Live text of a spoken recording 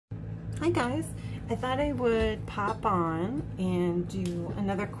Hi guys, I thought I would pop on and do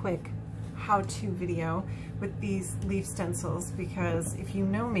another quick how-to video with these leaf stencils because if you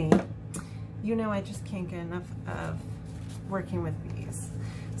know me, you know I just can't get enough of working with these.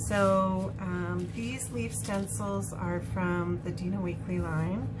 So these leaf stencils are from the Dina Wakley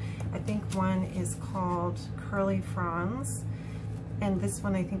line. I think one is called Curly Fronds and this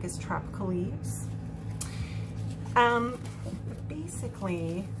one I think is Tropical Leaves.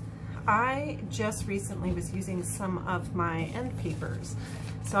 Basically, I just recently was using some of my end papers.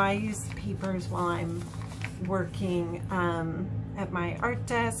 So I use papers while I'm working at my art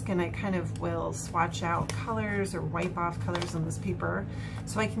desk, and I kind of will swatch out colors or wipe off colors on this paper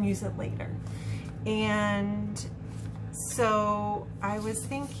so I can use it later. And so I was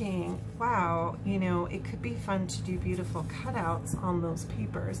thinking, wow, you know, it could be fun to do beautiful cutouts on those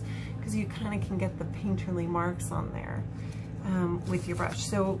papers because you kind of can get the painterly marks on there with your brush.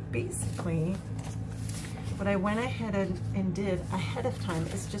 So basically, what I went ahead and did ahead of time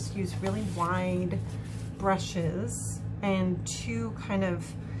is just use really wide brushes and two kind of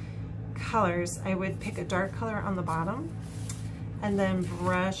colors. I would pick a dark color on the bottom and then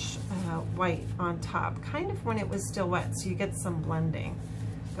brush white on top, kind of when it was still wet, so you get some blending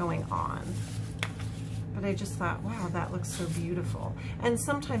going on. But I just thought, wow, that looks so beautiful. And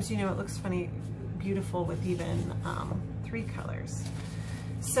sometimes, you know, it looks beautiful with even 3 colors.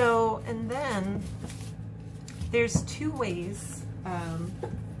 So, and then there's 2 ways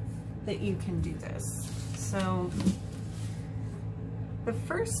that you can do this. So the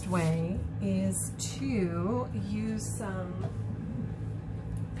first way is to use some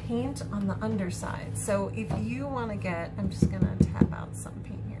paint on the underside. So if you want to get, I'm just going to tap out some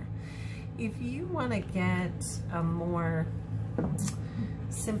paint here. If you want to get a more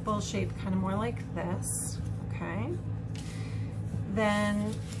simple shape, kind of more like this, okay,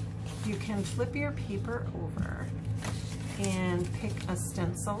 then you can flip your paper over and pick a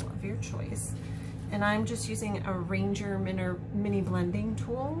stencil of your choice. And I'm just using a Ranger mini blending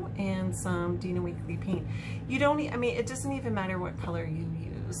tool and some Dina Wakley paint. You don't, I mean, it doesn't even matter what color you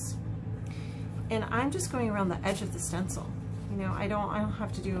use. And I'm just going around the edge of the stencil. You know, I don't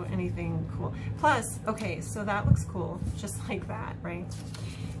have to do anything cool. Plus, okay, so that looks cool, just like that, right?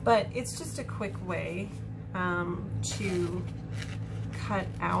 But it's just a quick way to cut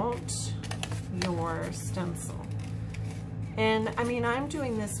out your stencil. And I mean, I'm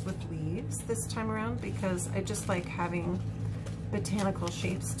doing this with leaves this time around because I just like having botanical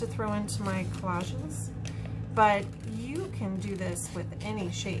shapes to throw into my collages. But you can do this with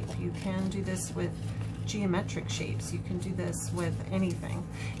any shape. You can do this with geometric shapes. You can do this with anything.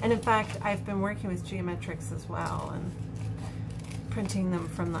 And in fact, I've been working with geometrics as well and printing them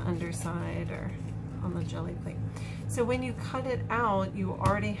from the underside or on the jelly plate. So when you cut it out, you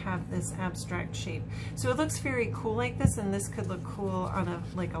already have this abstract shape. So it looks very cool like this, and this could look cool on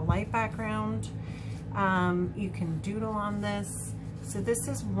like a light background. You can doodle on this. So this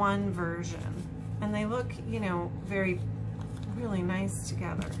is one version, and they look, you know, really nice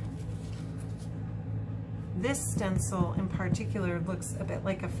together. This stencil in particular looks a bit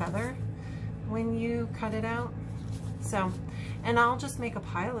like a feather when you cut it out. So, and I'll just make a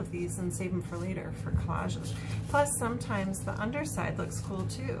pile of these and save them for later for collages. Plus, sometimes the underside looks cool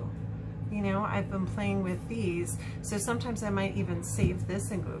too. You know, I've been playing with these, so sometimes I might even save this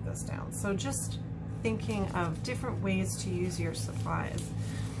and glue this down. So just thinking of different ways to use your supplies.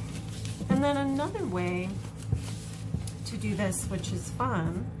 And then another way to do this, which is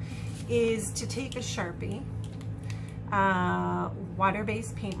fun, is to take a Sharpie,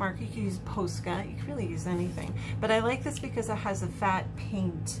 water-based paint marker. You can use Posca, you can really use anything. But I like this because it has a fat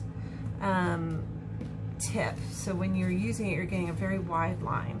paint tip. So when you're using it, you're getting a very wide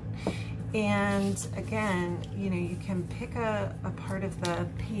line. And again, you know, you can pick a part of the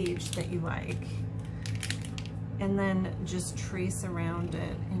page that you like and then just trace around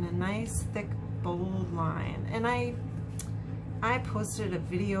it in a nice, thick, bold line. And I posted a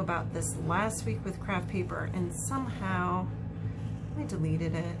video about this last week with craft paper, and somehow I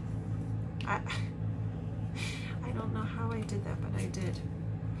deleted it. I don't know how I did that, but I did.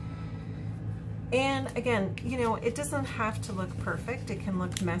 And again, you know, it doesn't have to look perfect. It can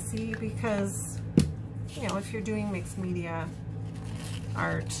look messy because, you know, if you're doing mixed media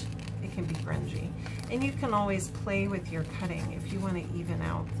art, it can be grungy. And you can always play with your cutting. If you want to even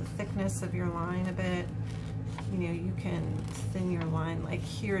out the thickness of your line a bit, you know, you can thin your line. Like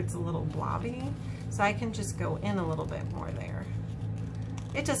here it's a little blobby, so I can just go in a little bit more there.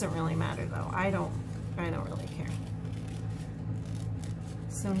 It doesn't really matter though. I don't really care.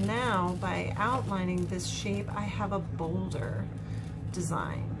 So now by outlining this shape, I have a bolder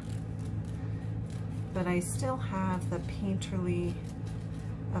design. but I still have the painterly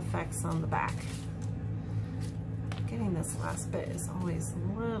effects on the back. Getting this last bit is always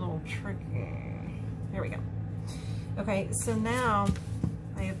a little tricky. There we go. Okay, so now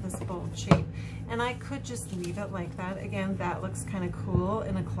I have this bold shape, and I could just leave it like that. Again, that looks kind of cool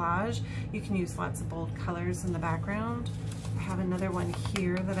in a collage. You can use lots of bold colors in the background. I have another one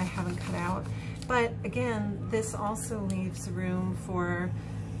here that I haven't cut out. But again, this also leaves room for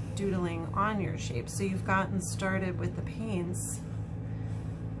doodling on your shape. So you've gotten started with the paints,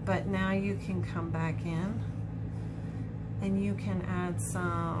 but now you can come back in and you can add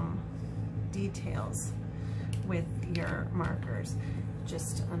some details with your markers.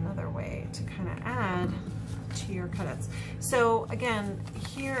 Just another way to kind of add to your cutouts. So again,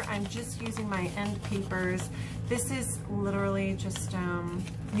 here I'm just using my end papers. This is literally just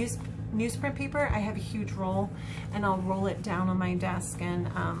newsprint paper. I have a huge roll, and I'll roll it down on my desk, and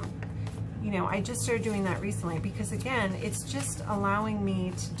you know, I just started doing that recently because again, it's just allowing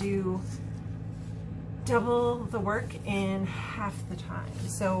me to do double the work in half the time.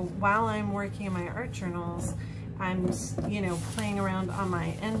 So while I'm working in my art journals, I'm, you know, playing around on my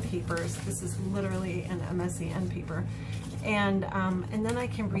end papers. This is literally an MSC end paper, and then I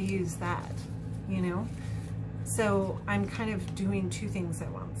can reuse that, you know. So I'm kind of doing two things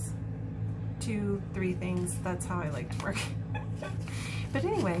at once, 2, 3 things. That's how I like to work. But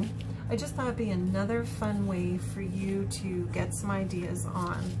anyway, I just thought it'd be another fun way for you to get some ideas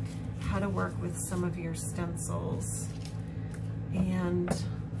on how to work with some of your stencils and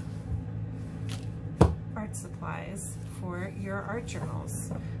art supplies for your art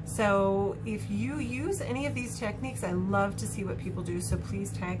journals. So if you use any of these techniques, I love to see what people do, so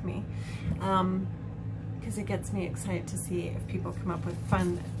please tag me, because it gets me excited to see if people come up with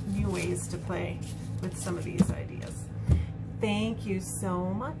fun new ways to play with some of these ideas. Thank you so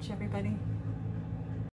much, everybody.